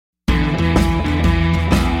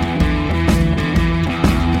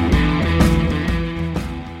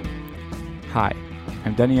Hi,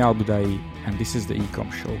 I'm Daniel Budai, and this is the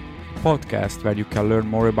Ecom Show, a podcast where you can learn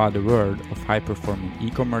more about the world of high-performing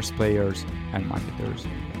e-commerce players and marketers.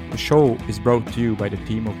 The show is brought to you by the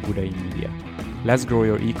team of Budai Media. Let's grow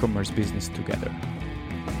your e-commerce business together.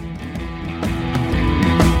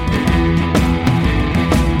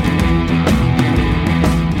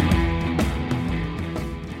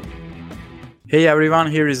 Hey everyone,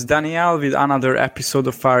 here is Daniel with another episode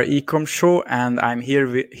of our Ecom Show, and I'm here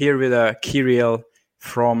with Kirill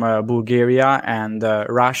from Bulgaria and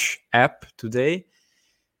Rush app today,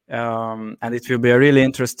 and it will be a really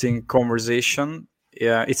interesting conversation.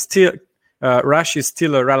 Rush is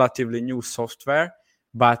still a relatively new software,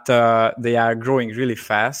 but they are growing really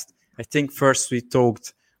fast. I think first we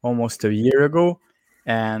talked almost a year ago,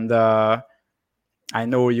 and I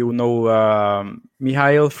know you know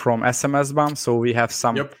Mihail from SMS Bomb, so we have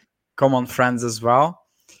some common friends as well.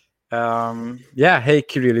 Hey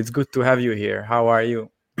Kirill, it's good to have you here. How are you?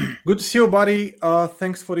 Good to see you, buddy.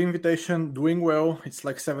 Thanks for the invitation. Doing well. It's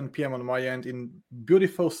like 7 p.m. on my end in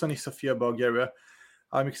beautiful sunny Sofia, Bulgaria.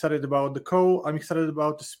 I'm excited about the call. I'm excited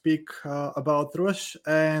about to speak about Rush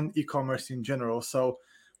and e-commerce in general. So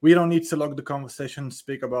we don't need to log the conversation,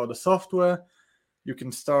 speak about the software. You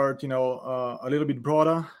can start, a little bit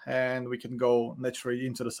broader, and we can go naturally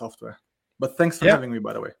into the software. But thanks for having me,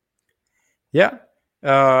 by the way. Yeah,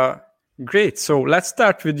 great. So let's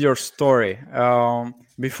start with your story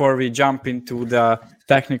before we jump into the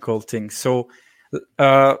technical things. So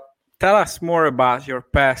tell us more about your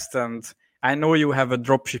past. And I know you have a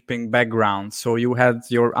dropshipping background, so you had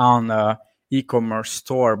your own e-commerce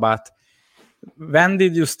store, but when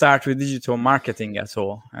did you start with digital marketing at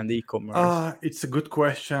all and e-commerce? It's a good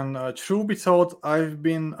question. True be told, I've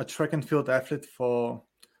been a track and field athlete for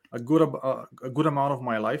a good amount of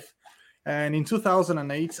my life. And in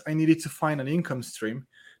 2008, I needed to find an income stream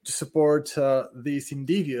to support these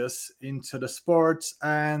endeavors into the sports.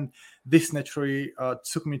 And this naturally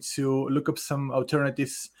took me to look up some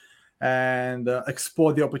alternatives and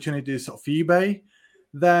explore the opportunities of eBay.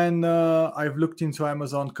 Then I've looked into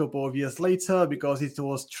Amazon a couple of years later because it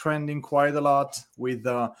was trending quite a lot with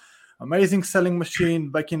amazing selling machine.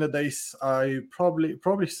 Back in the days, I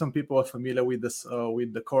probably some people are familiar with this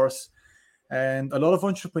with the course, and a lot of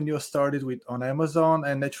entrepreneurs started on Amazon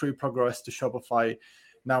and naturally progressed to Shopify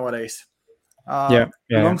nowadays.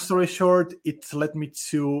 Long story short, it led me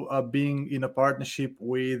to being in a partnership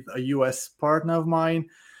with a US partner of mine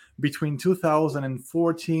between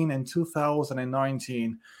 2014 and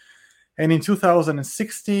 2019. And in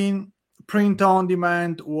 2016, print on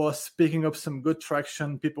demand was picking up some good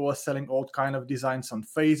traction. People were selling all kind of designs on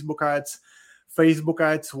Facebook ads. Facebook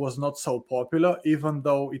ads was not so popular, even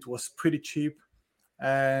though it was pretty cheap.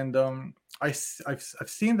 And I've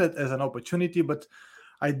seen that as an opportunity, but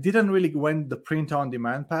I didn't really went the print on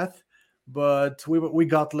demand path. But we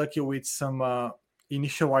got lucky with some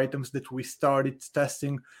initial items that we started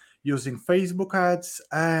testing using Facebook ads,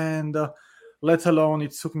 and let alone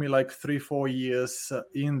it took me like 3-4 years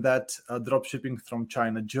in that dropshipping from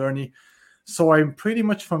China journey. So I'm pretty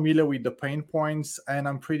much familiar with the pain points, and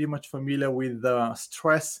I'm pretty much familiar with the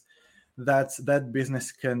stress that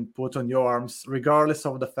business can put on your arms, regardless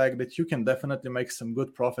of the fact that you can definitely make some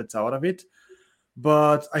good profits out of it.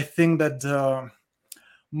 But I think that the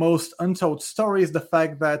most untold story is the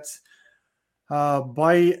fact that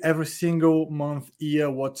by every single month, year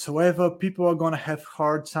whatsoever, people are going to have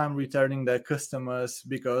hard time returning their customers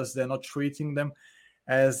because they're not treating them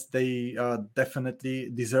as they definitely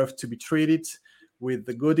deserve to be treated, with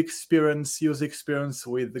the good user experience,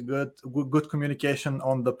 with the good communication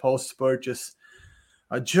on the post-purchase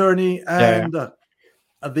journey. And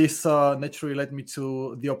this naturally led me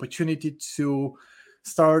to the opportunity to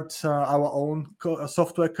start our own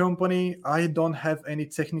software company. I don't have any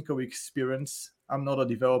technical experience. I'm not a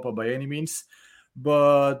developer by any means,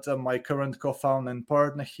 but my current co-founder and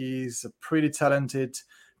partner, he's a pretty talented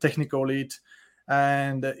technical lead,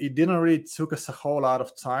 and it didn't really took us a whole lot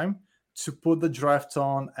of time to put the draft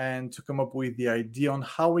on and to come up with the idea on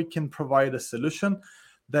how we can provide a solution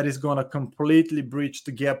that is going to completely bridge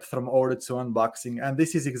the gap from order to unboxing. And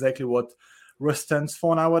this is exactly what Rush stands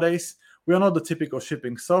for nowadays. We are not the typical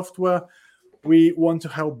shipping software. We want to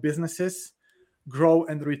help businesses grow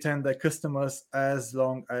and retain their customers as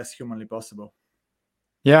long as humanly possible.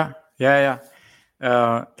 That's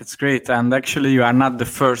great. And actually, you are not the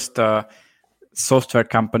first software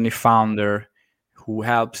company founder who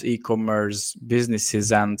helps e-commerce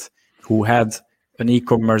businesses and who had an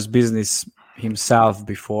e-commerce business himself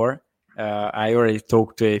before. I already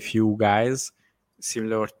talked to a few guys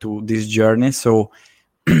similar to this journey. So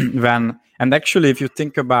and actually, if you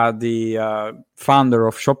think about the founder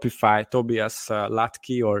of Shopify, Tobias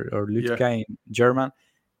Latke or Lütke in German,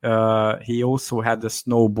 he also had a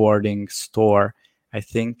snowboarding store, I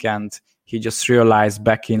think, and he just realized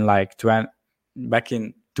back in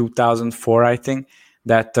 2004, I think,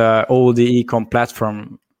 that all the e-com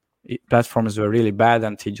platforms were really bad,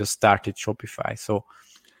 and he just started Shopify. So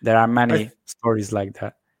there are many stories like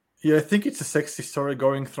that. Yeah, I think it's a sexy story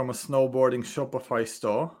going from a snowboarding Shopify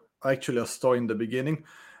store, actually a store in the beginning,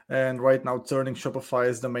 and right now turning Shopify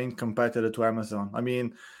as the main competitor to Amazon. I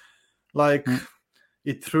mean,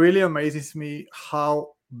 it really amazes me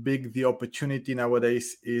how big the opportunity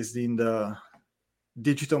nowadays is in the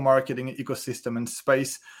digital marketing ecosystem and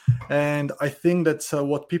space. And I think that's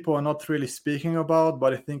what people are not really speaking about,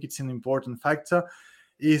 but I think it's an important factor,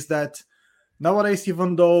 is that nowadays,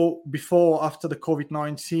 even though before or after the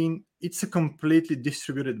COVID-19, it's a completely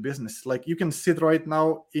distributed business. Like you can sit right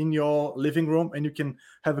now in your living room and you can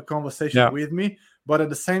have a conversation with me, but at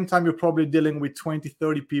the same time, you're probably dealing with 20,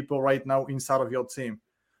 30 people right now inside of your team.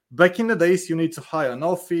 Back in the days, you need to hire an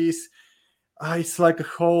office. It's like a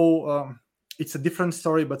whole, it's a different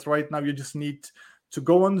story, but right now you just need to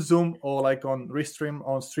go on Zoom or like on Restream,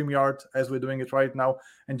 on StreamYard, as we're doing it right now,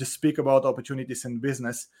 and just speak about opportunities in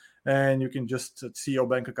business. And you can just see your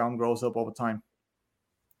bank account grows up over time.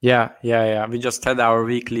 Yeah. We just had our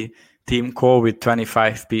weekly team call with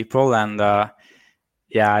 25 people, and now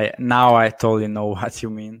I totally know what you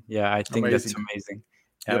mean. Yeah, I think that's amazing.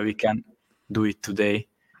 We can do it today.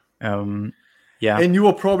 And you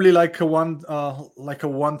were probably like a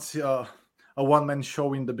one-man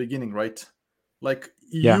show in the beginning, right? Like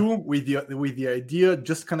you with the idea,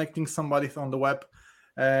 just connecting somebody on the web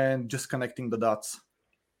and just connecting the dots.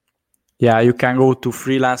 Yeah, you can go to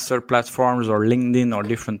freelancer platforms or LinkedIn or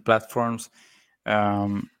different platforms.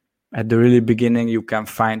 At the really beginning, you can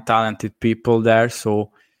find talented people there.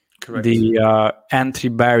 So the entry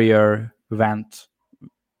barrier went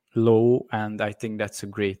low, and I think that's a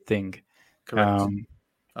great thing. Correct.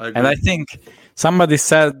 And I think somebody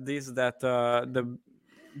said this, that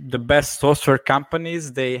the best software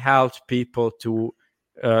companies, they helped people to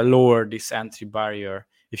lower this entry barrier.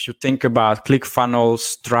 If you think about ClickFunnels,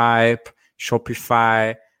 Stripe,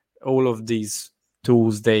 Shopify, all of these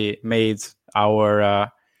tools, they made our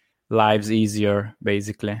lives easier,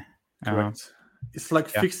 basically. Correct. It's like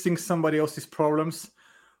fixing somebody else's problems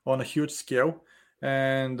on a huge scale.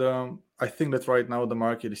 And I think that right now the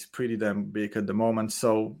market is pretty damn big at the moment.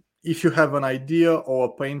 So if you have an idea or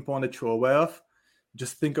a pain point that you're aware of,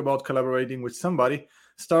 just think about collaborating with somebody.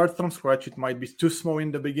 Start from scratch. It might be too small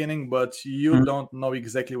in the beginning, but you don't know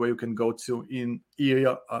exactly where you can go to in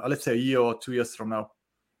let's say a year or 2 years from now.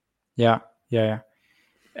 Yeah.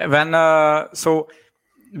 When so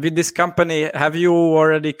with this company, have you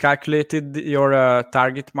already calculated your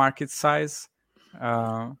target market size?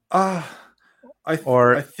 I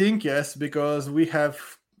think yes, because we have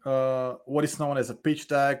what is known as a pitch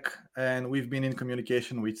deck, and we've been in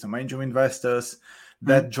communication with some angel investors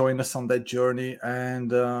that join us on that journey.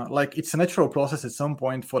 And it's a natural process at some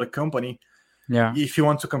point for the company. Yeah. If you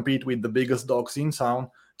want to compete with the biggest dogs in town,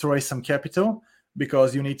 to raise some capital,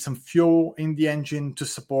 because you need some fuel in the engine to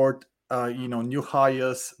support, new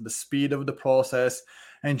hires, the speed of the process,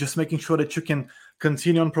 and just making sure that you can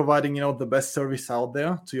continue on providing, the best service out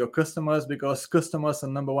there to your customers, because customers are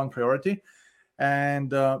number one priority.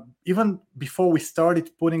 And even before we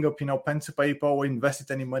started putting up, pen to paper or invested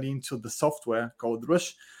any money into the software called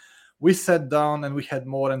Rush, we sat down and we had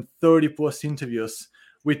more than 30 plus interviews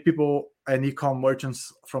with people and e-com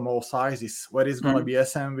merchants from all sizes, whether it's going to be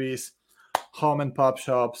SMVs, mom and pop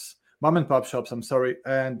shops, and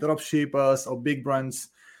dropshippers or big brands.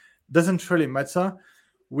 Doesn't really matter.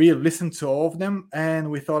 We listened to all of them, and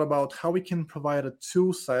we thought about how we can provide a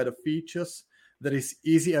two-sided of features that is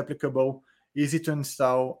easy applicable, easy to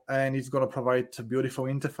install, and it's going to provide a beautiful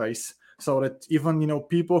interface so that even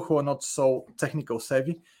people who are not so technical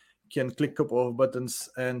savvy can click a couple of buttons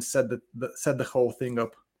and set the whole thing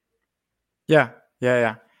up. Yeah.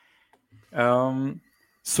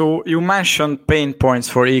 So you mentioned pain points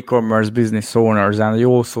for e-commerce business owners, and you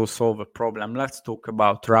also solve a problem. Let's talk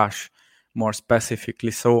about Rush more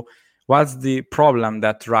specifically. So what's the problem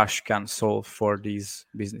that Rush can solve for these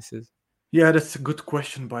businesses? Yeah, that's a good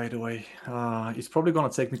question, by the way. It's probably gonna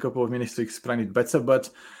take me a couple of minutes to explain it better, but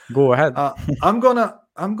go ahead. I'm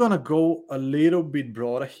gonna go a little bit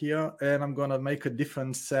broader here, and I'm gonna make a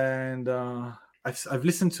difference. And I've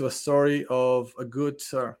listened to a story of a good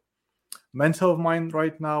mentor of mine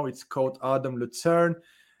right now. It's called Adam Lucerne,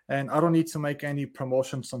 and I don't need to make any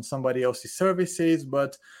promotions on somebody else's services,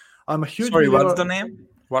 but I'm a huge. Sorry, what's the name?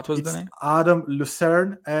 What was the It's name? Adam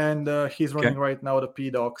Lucerne, and he's Okay. running right now the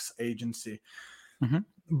PDocs agency. Mhm.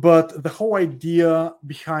 But the whole idea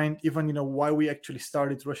behind even why we actually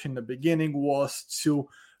started Rush in the beginning was to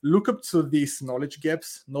look up to these knowledge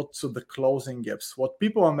gaps, not to the closing gaps. What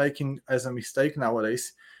people are making as a mistake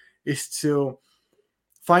nowadays is to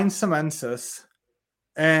find some answers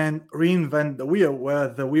and reinvent the wheel where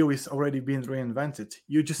the wheel is already been reinvented.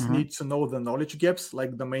 You just Mhm. need to know the knowledge gaps,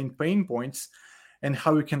 like the main pain points, and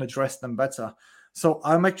how you can address them better. So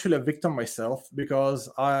I'm actually a victim myself because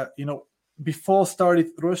before started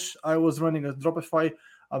Rush, I was running a Dropify.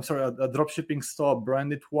 I'm sorry, a dropshipping store,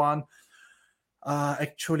 branded one.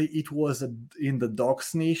 Actually, it was in the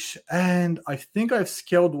dogs niche, and I think I've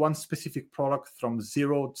scaled one specific product from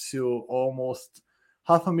zero to almost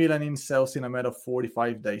 500,000 in sales in a matter of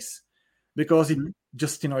 45 days because it Mhm.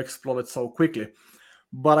 just exploded so quickly.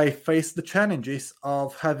 But I faced the challenges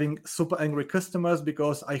of having super angry customers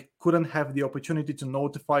because I couldn't have the opportunity to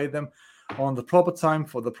notify them on the proper time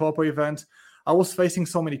for the proper event. I was facing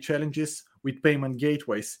so many challenges with payment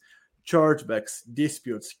gateways, chargebacks,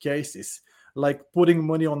 disputes, cases, like putting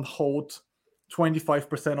money on hold,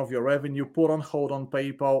 25% of your revenue put on hold on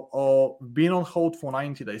PayPal or being on hold for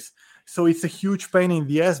 90 days. So it's a huge pain in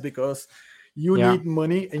the ass because you Yeah. need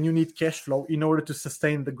money and you need cash flow in order to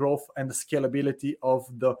sustain the growth and the scalability of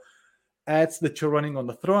the ads that you're running on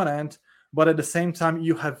the front end. But at the same time,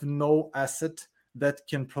 you have no asset that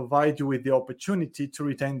can provide you with the opportunity to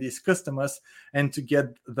retain these customers and to get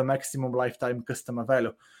the maximum lifetime customer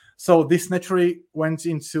value. So this naturally went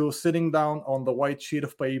into sitting down on the white sheet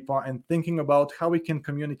of paper and thinking about how we can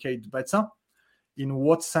communicate better, in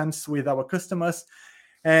what sense with our customers.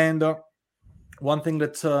 And one thing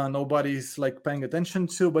that nobody's like paying attention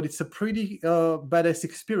to, but it's a pretty badass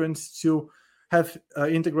experience to have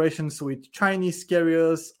integrations with Chinese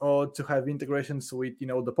carriers or to have integrations with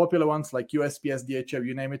the popular ones like USPS, DHL,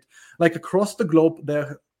 you name it. Like across the globe, there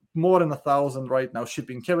are more than 1,000 right now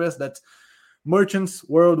shipping carriers that merchants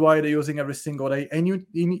worldwide are using every single day, and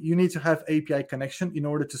you need to have API connection in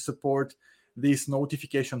order to support these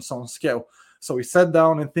notifications on scale. So we sat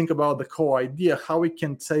down and think about the core idea, how we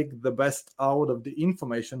can take the best out of the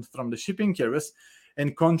information from the shipping carriers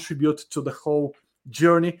and contribute to the whole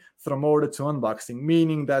journey from order to unboxing,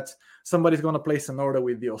 meaning that somebody's going to place an order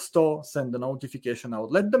with your store, send the notification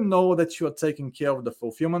out, let them know that you are taking care of the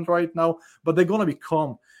fulfillment right now, but they're going to be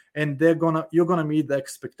calm and you're going to meet the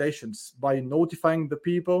expectations by notifying the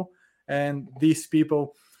people, and these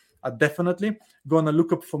people are definitely going to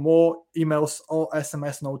look up for more emails or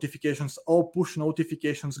SMS notifications or push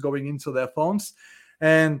notifications going into their phones.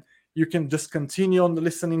 And you can just continue on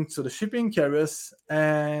listening to the shipping carriers.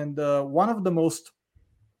 And one of the most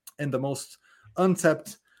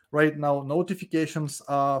untapped right now notifications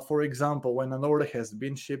are, for example, when an order has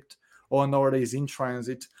been shipped, or an order is in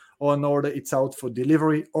transit, or an order it's out for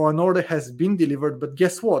delivery, or an order has been delivered. But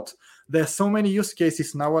guess what? There are so many use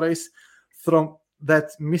cases nowadays from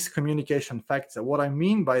that miscommunication factor. What I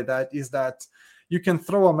mean by that is that you can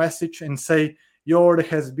throw a message and say your order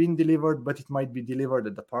has been delivered, but it might be delivered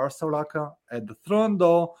at the parcel locker, at the front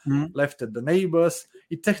door, Mhm. left at the neighbors.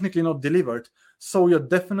 It's technically not delivered. So you're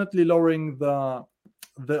definitely lowering the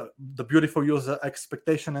beautiful user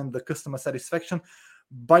expectation and the customer satisfaction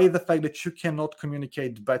by the fact that you cannot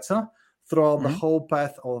communicate better throughout the Mhm. whole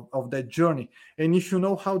path of that journey. And if you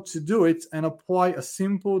know how to do it and apply a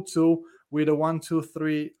simple tool with a 1, 2,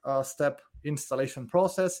 3 step installation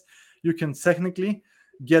process, you can technically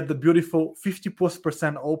get the beautiful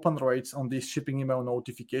 50+% open rates on these shipping email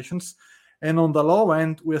notifications. And on the low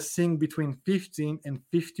end, we're seeing between 15 and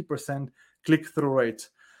 50% click-through rate.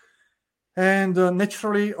 And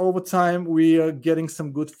naturally, over time, we are getting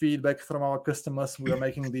some good feedback from our customers. We are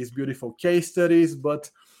making these beautiful case studies. But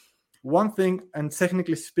one thing, and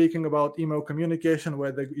technically speaking about email communication,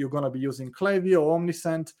 whether you're going to be using Klaviyo or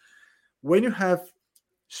Omnisend, when you have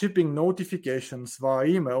shipping notifications via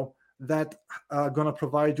email that are going to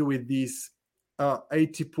provide you with these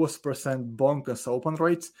 80+% bonkers open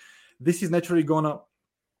rates, this is naturally going to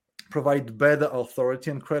provide better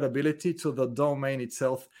authority and credibility to the domain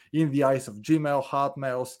itself in the eyes of Gmail,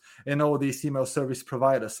 Hotmails, and all these email service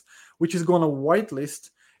providers, which is going to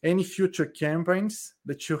whitelist any future campaigns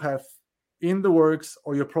that you have in the works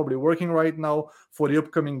or you're probably working right now for the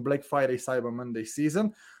upcoming Black Friday, Cyber Monday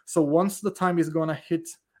season. So once the time is going to hit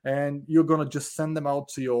and you're going to just send them out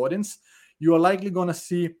to your audience, you are likely going to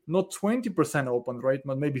see not 20% open rate,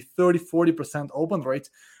 but maybe 30, 40% open rate,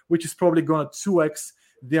 which is probably going to 2x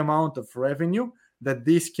the amount of revenue that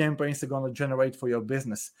these campaigns are going to generate for your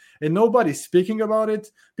business. And nobody's speaking about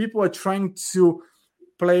it. People are trying to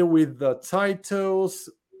play with the titles,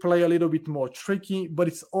 play a little bit more tricky, but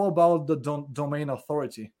it's all about the domain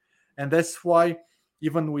authority. And that's why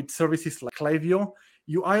even with services like Klaviyo,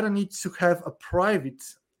 you either need to have a private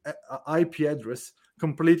IP address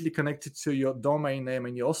completely connected to your domain name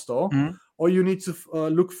and your store, or you need to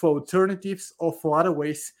look for alternatives or for other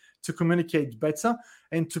ways to communicate better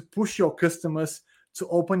and to push your customers to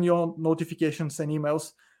open your notifications and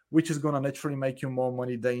emails, which is going to naturally make you more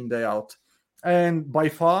money day in, day out. And by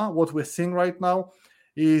far, what we're seeing right now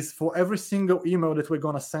is for every single email that we're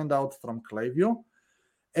going to send out from Klaviyo,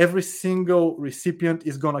 every single recipient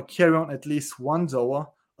is going to carry on at least $1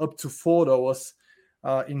 up to $4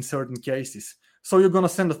 in certain cases. So you're going to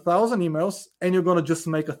send 1,000 emails and you're going to just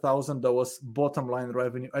make $1,000 bottom line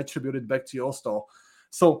revenue attributed back to your store.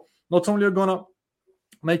 So not only you're going to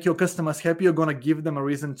make your customers happy, you're going to give them a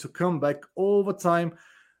reason to come back over time,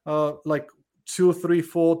 like 2, 3,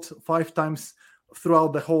 4, 5 times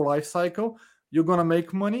throughout the whole life cycle. You're going to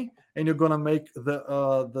make money and you're going to make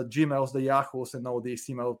the Gmails, the Yahoos, and all these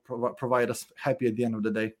email providers happy at the end of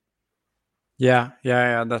the day. Yeah,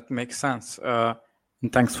 that makes sense.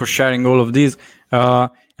 And thanks for sharing all of these.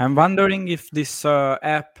 I'm wondering if this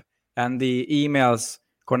app and the emails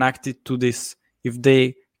connected to this, if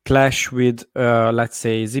they clash with, let's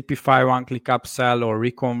say, Zipify, one-click upsell, or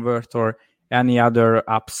Reconvert, or any other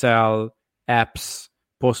upsell apps,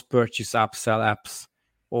 post-purchase upsell apps,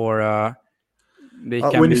 or they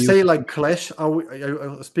can when be you say like clash, are we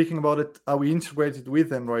speaking about it? Are we integrated with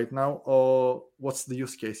them right now, or what's the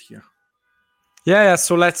use case here? Yeah.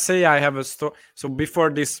 So let's say I have a store. So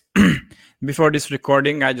before this, before this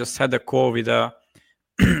recording, I just had a call with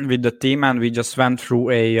with the team, and we just went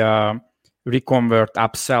through a Reconvert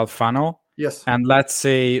upsell funnel. Yes. And let's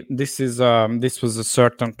say this was a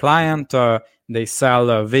certain client. They sell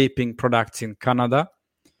vaping products in Canada,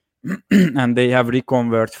 and they have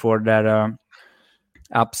Reconvert for their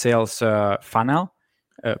upsales funnel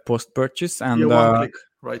post purchase. And one click,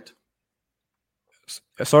 right?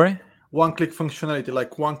 Sorry. One-click functionality,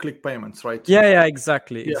 like one-click payments, right? Yeah,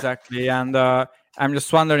 exactly. And I'm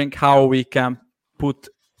just wondering how we can put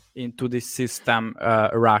into this system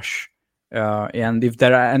Rush, and if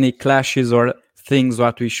there are any clashes or things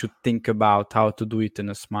what we should think about how to do it in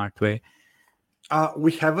a smart way.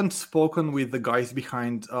 We haven't spoken with the guys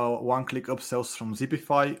behind one-click upsells from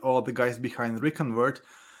Zipify or the guys behind Reconvert,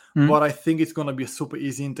 but I think it's going to be a super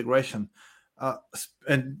easy integration.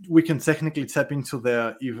 And we can technically tap into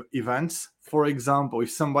their events. For example,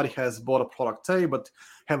 if somebody has bought a product A but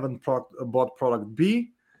haven't bought product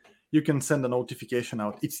B, you can send a notification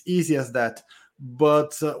out. It's easy as that.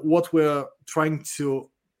 But what we're trying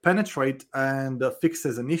to penetrate and fix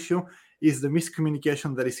as an issue is the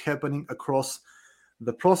miscommunication that is happening across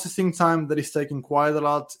the processing time that is taking quite a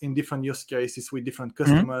lot in different use cases with different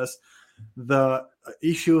customers. The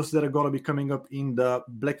issues that are going to be coming up in the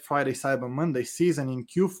Black Friday, Cyber Monday season in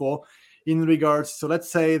Q4 in regards to,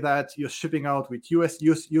 let's say that you're shipping out with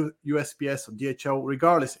USPS or DHL,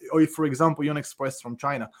 regardless, or if, for example, Express from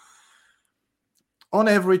China. On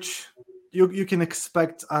average, you can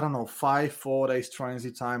expect, 4 days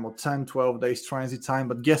transit time or 10, 12 days transit time.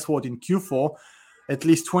 But guess what? In Q4, at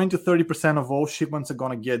least 20 to 30% of all shipments are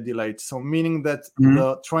going to get delayed. So meaning that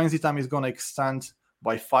the transit time is going to extend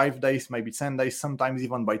by 5 days, maybe 10 days, sometimes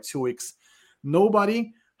even by 2 weeks.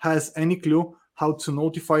 Nobody has any clue how to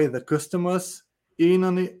notify the customers in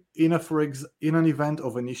an event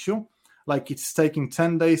of an issue, like it's taking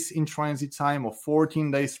 10 days in transit time or 14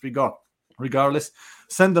 days regardless,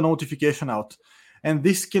 send the notification out. And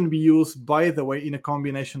this can be used, by the way, in a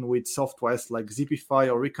combination with softwares like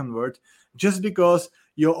Zipify or Reconvert, just because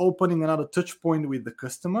you're opening another touch point with the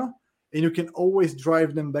customer and you can always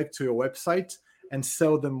drive them back to your website and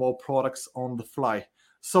sell them more products on the fly.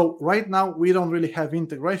 So right now, we don't really have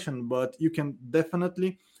integration, but you can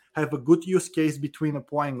definitely have a good use case between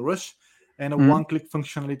applying Rush and a one-click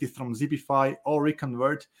functionality from Zipify or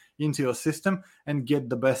Reconvert into your system and get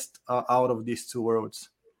the best out of these two worlds.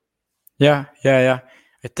 Yeah.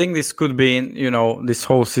 I think this could be, this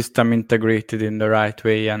whole system integrated in the right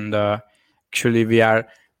way. And actually, we are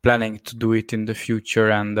planning to do it in the future.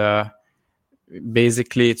 And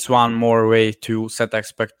basically, it's one more way to set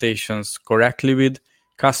expectations correctly with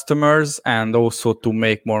customers and also to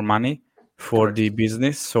make more money for the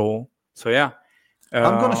business. So yeah.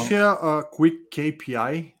 I'm going to share a quick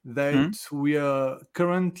KPI that we are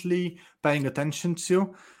currently paying attention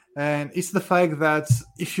to. And it's the fact that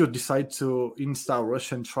if you decide to install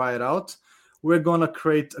Rush and try it out, we're going to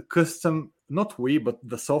create a custom, not we, but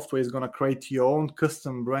the software is going to create your own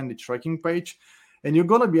custom branded tracking page. And you're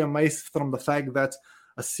going to be amazed from the fact that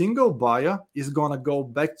a single buyer is going to go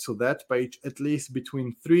back to that page at least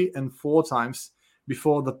between 3 and 4 times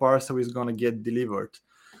before the parcel is going to get delivered.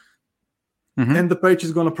 And the page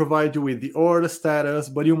is going to provide you with the order status,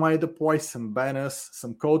 but you might apply some banners,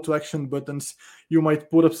 some call to action buttons. You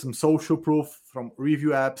might put up some social proof from review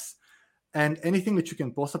apps and anything that you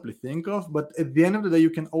can possibly think of. But at the end of the day,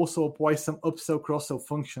 you can also apply some upsell, cross-sell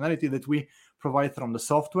functionality that we provide from the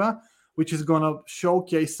software, which is going to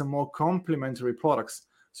showcase some more complementary products.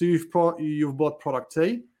 So you've bought product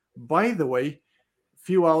A. By the way,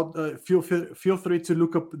 feel free to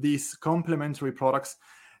look up these complementary products.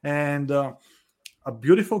 And a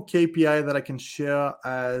beautiful KPI that I can share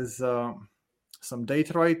as some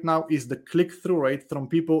data right now is the click-through rate from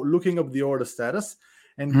people looking up the order status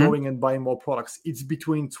and going and buying more products. It's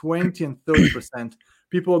between 20 and 30%.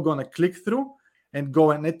 People are going to click through and go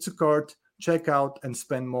and add to cart, check out, and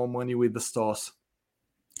spend more money with the stores.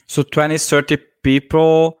 So 20, 30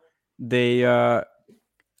 people, they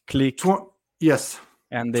click. Yes.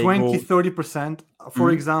 And they 20, go... 30%. For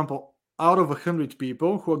example, out of 100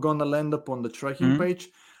 people who are going to land up on the tracking page,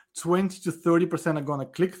 20 to 30% are going to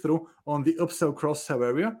click through on the upsell cross-sell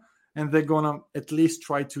area, and they're going to at least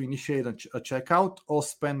try to initiate a checkout or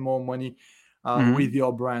spend more money with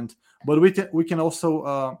your brand. But we can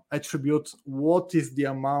also attribute what is the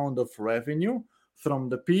amount of revenue from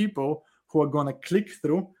the people who are going to click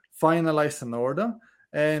through, finalize an order,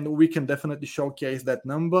 and we can definitely showcase that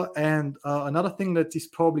number. And another thing that is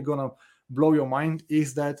probably going to blow your mind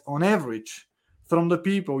is that on average, from the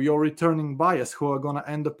people, your returning buyers who are going to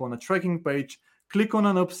end up on a tracking page, click on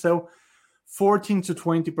an upsell, 14 to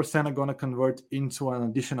 20% are going to convert into an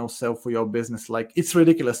additional sale for your business. Like, it's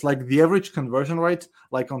ridiculous. Like, the average conversion rate,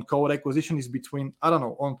 like on cold acquisition, is between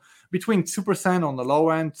 2% on the low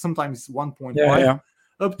end, sometimes 1.5,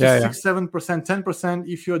 up to 6, 7%, 10%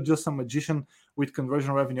 if you're just a magician with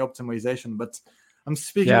conversion revenue optimization. But I'm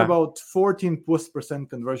speaking about 14+%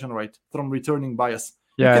 conversion rate from returning buyers.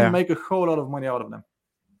 You can make a whole lot of money out of them.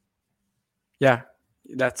 Yeah,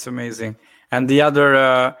 that's amazing. And the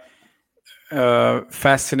other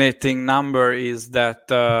fascinating number is that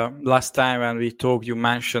last time when we talked, you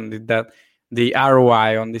mentioned it, that the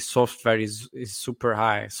ROI on this software is super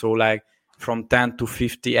high. So like from 10 to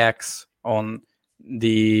 50x on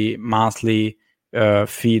the monthly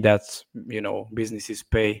fee that businesses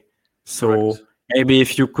pay. So maybe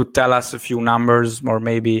if you could tell us a few numbers, or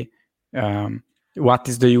maybe what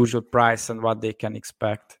is the usual price and what they can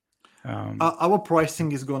expect. Our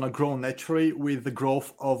pricing is going to grow naturally with the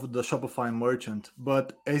growth of the Shopify merchant.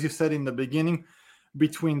 But as you said in the beginning,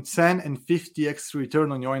 between 10 and 50x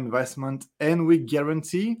return on your investment, and we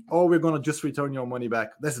guarantee, or we're going to just return your money back.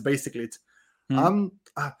 That's basically it.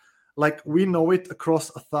 We know it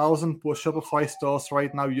across 1,000 Shopify stores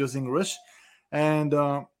right now using Rush. And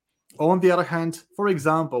on the other hand, for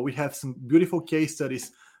example, we have some beautiful case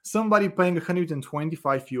studies. Somebody paying $125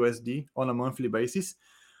 USD on a monthly basis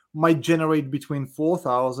might generate between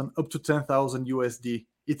 4,000 up to 10,000 USD.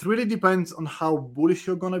 It really depends on how bullish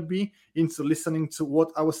you're going to be into listening to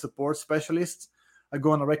what our support specialists are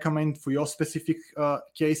going to recommend for your specific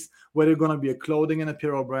case, whether you're going to be a clothing and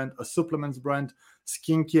apparel brand, a supplements brand,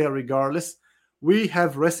 skincare, regardless. We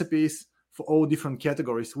have recipes for all different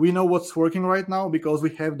categories. We know what's working right now because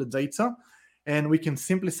we have the data, and we can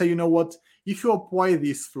simply say, you know what, if you apply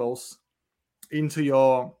these flows into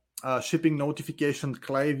your shipping notification,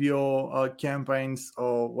 Klaviyo campaigns,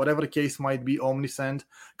 or whatever the case might be, Omnisend,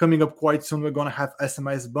 coming up quite soon, we're going to have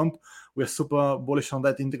SMS Bump. We're super bullish on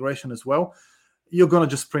that integration as well. You're going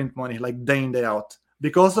to just print money like day in, day out.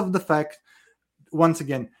 Because of the fact, once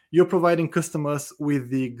again, you're providing customers with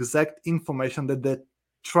the exact information that they're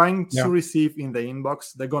trying to receive in the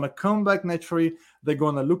inbox. They're going to come back naturally. They're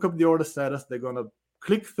going to look up the order status. They're going to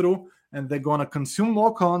click through, and they're going to consume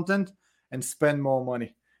more content and spend more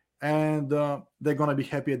money. And they're going to be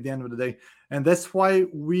happy at the end of the day. And that's why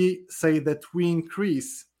we say that we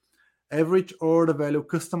increase average order value,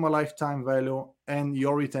 customer lifetime value, and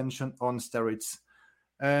your retention on steroids.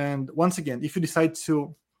 And once again, if you decide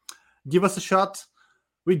to give us a shot,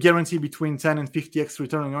 we guarantee between 10 and 50x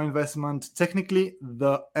return on your investment. Technically,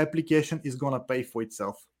 the application is going to pay for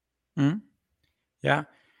itself. Yeah.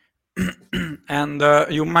 And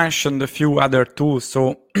you mentioned a few other tools.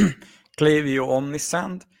 So Klaviyo,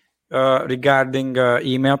 Omnisend, regarding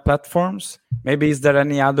email platforms. Maybe is there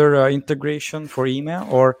any other integration for email,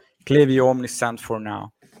 or Klaviyo, Omnisend for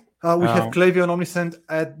now? We have Klaviyo and Omnisend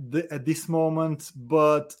at this moment,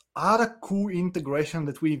 but other cool integration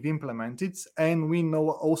that we've implemented, and we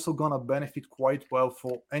know are also going to benefit quite well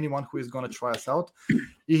for anyone who is going to try us out,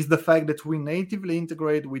 is the fact that we natively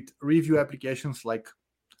integrate with review applications like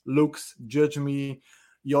Looks, Judge Me,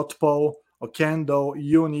 Yotpo, Okendo,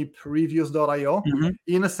 Unip, Reviews.io,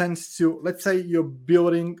 in a sense to, let's say you're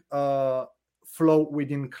building a flow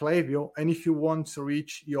within Klaviyo, and if you want to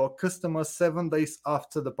reach your customers 7 days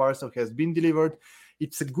after the parcel has been delivered,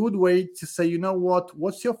 it's a good way to say, you know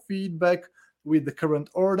what's your feedback with the current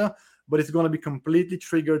order, but it's going to be completely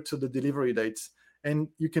triggered to the delivery dates. And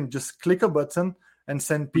you can just click a button and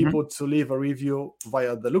send people to leave a review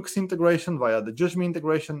via the Looks integration, via the Judge Me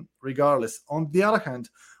integration, regardless. On the other hand,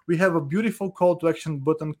 we have a beautiful call to action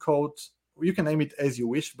button code. You can name it as you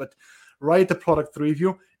wish, but write a product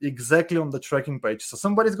review exactly on the tracking page. So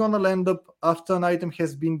somebody's going to land up after an item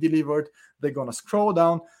has been delivered. They're going to scroll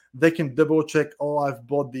down. They can double check, oh, I've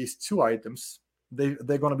bought these 2 items. They're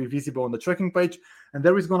going to be visible on the tracking page. And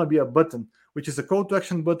there is going to be a button, which is a call to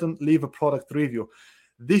action button, leave a product review.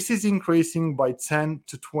 This is increasing by 10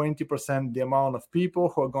 to 20% the amount of people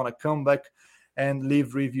who are going to come back and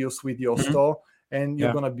leave reviews with your store. And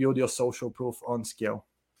you're going to build your social proof on scale.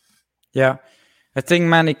 Yeah. I think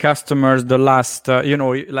many customers, the last,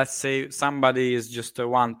 let's say somebody is just a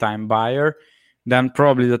one-time buyer, then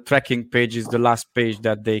probably the tracking page is the last page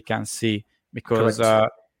that they can see, because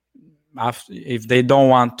if they don't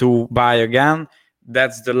want to buy again,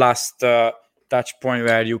 that's the last touch point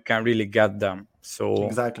where you can really get them. So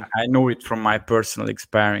exactly. I know it from my personal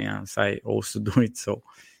experience. I also do it. So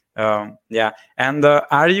yeah. And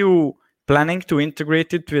are you planning to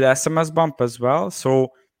integrate it with SMS Bump as well?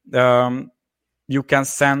 So you can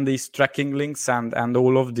send these tracking links and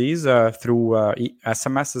all of these through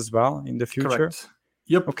SMS as well in the future? Correct.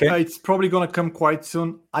 Yep. Okay. It's probably going to come quite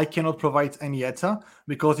soon. I cannot provide any ETA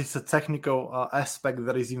because it's a technical aspect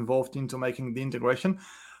that is involved into making the integration.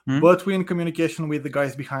 But we're in communication with the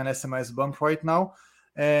guys behind SMS Bump right now.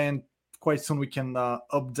 And quite soon we can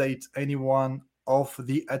update anyone of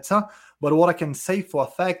the ETA. But what I can say for a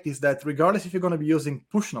fact is that regardless if you're going to be using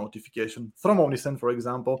push notification from Omnisend, for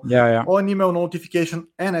example, or an email notification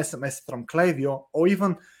and SMS from Klaviyo, or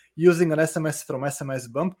even using an SMS from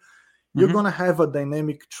SMS Bump, you're going to have a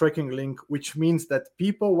dynamic tracking link, which means that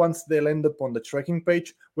people, once they land up on the tracking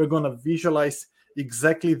page, we're going to visualize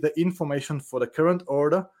exactly the information for the current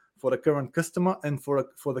order, for the current customer, and for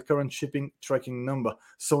the current shipping tracking number.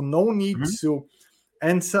 So no need to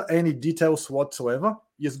enter any details whatsoever.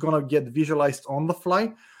 It's going to get visualized on the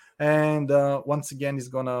fly. And once again, it's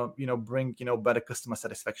going to, bring, better customer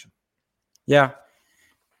satisfaction. Yeah.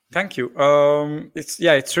 Thank you.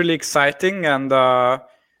 It's really exciting, and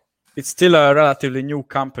it's still a relatively new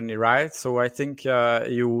company, right? So I think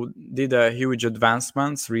you did a huge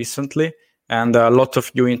advancements recently, and a lot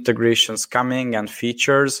of new integrations coming and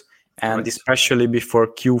features, and especially before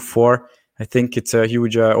Q4, I think it's a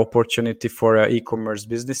huge opportunity for e-commerce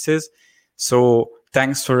businesses. So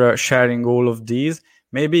thanks for sharing all of these.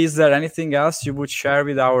 Maybe is there anything else you would share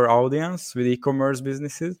with our audience, with e-commerce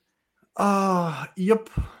businesses? Yep.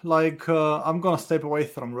 I'm going to step away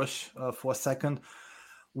from Rush for a second.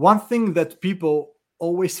 One thing that people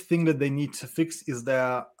always think that they need to fix is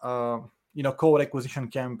their, cold acquisition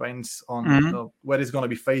campaigns on where it's going to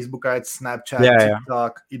be Facebook ads, Snapchat,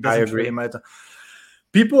 TikTok. It doesn't really matter.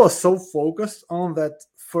 People are so focused on that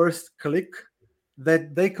first click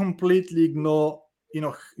that they completely ignore,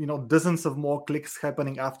 dozens of more clicks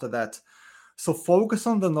happening after that. So focus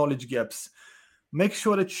on the knowledge gaps. Make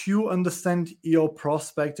sure that you understand your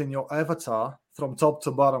prospect and your avatar from top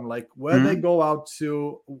to bottom, like where they go out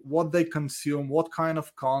to, what they consume, what kind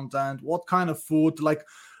of content, what kind of food, like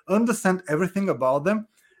understand everything about them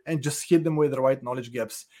and just hit them with the right knowledge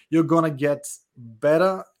gaps. You're going to get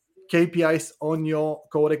better KPIs on your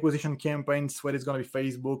cold acquisition campaigns, whether it's going to be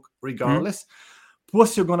Facebook, regardless.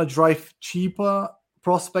 Plus, you're going to drive cheaper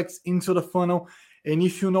prospects into the funnel. And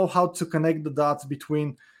if you know how to connect the dots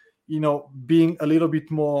between, being a little bit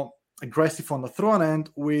more aggressive on the front end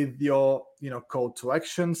with your, call to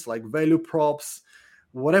actions like value props,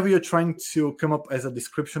 whatever you're trying to come up as a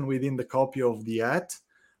description within the copy of the ad,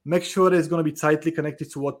 make sure that it's going to be tightly connected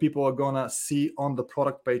to what people are going to see on the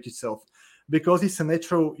product page itself. Because it's a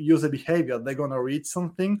natural user behavior. They're going to read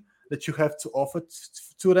something that you have to offer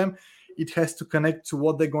to them. It has to connect to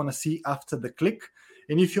what they're going to see after the click.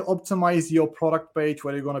 And if you optimize your product page,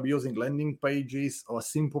 where you're going to be using landing pages or a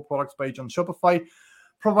simple product page on Shopify,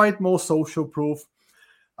 provide more social proof,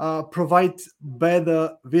 provide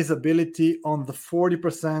better visibility on the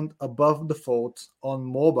 40% above default on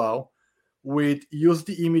mobile, use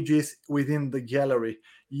the images within the gallery.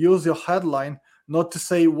 Use your headline, not to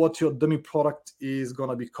say what your dummy product is going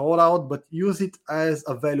to be called out, but use it as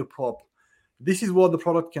a value prop. This is what the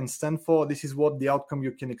product can stand for. This is what the outcome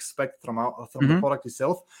you can expect from the product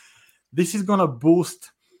itself. This is going to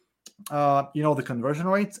boost the conversion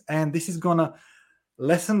rates, and this is gonna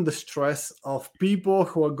lessen the stress of people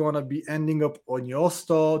who are gonna be ending up on your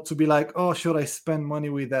store to be like, oh, should I spend money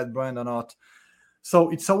with that brand or not? So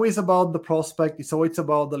it's always about the prospect, it's always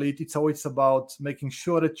about the lead, it's always about making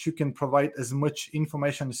sure that you can provide as much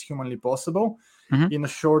information as humanly possible in a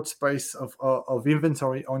short space of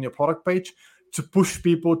inventory on your product page to push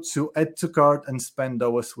people to add to cart and spend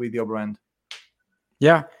hours with your brand.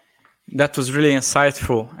 Yeah, that was really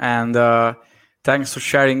insightful. And thanks for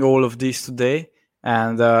sharing all of this today.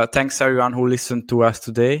 And thanks everyone who listened to us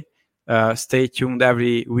today. Stay tuned.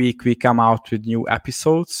 Every week we come out with new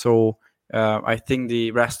episodes. So I think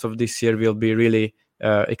the rest of this year will be really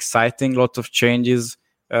exciting. Lots of changes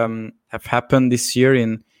have happened this year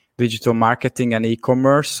in digital marketing and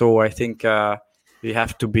e-commerce. So I think we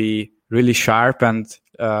have to be really sharp and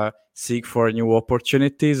seek for new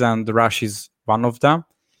opportunities. And Rush is one of them.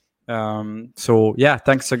 So yeah,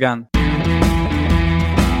 thanks again.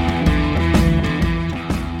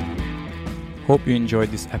 Hope you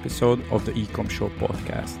enjoyed this episode of the Ecom Show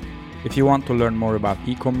podcast. If you want to learn more about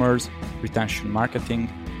e-commerce, retention marketing,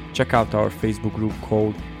 check out our Facebook group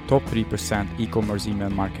called Top 3% E-commerce Email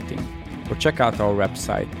Marketing, or check out our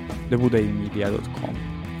website, thebudaimedia.com.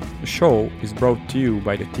 The show is brought to you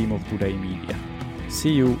by the team of Budai Media.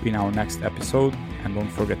 See you in our next episode, and don't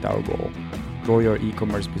forget our goal: grow your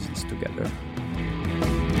e-commerce business together.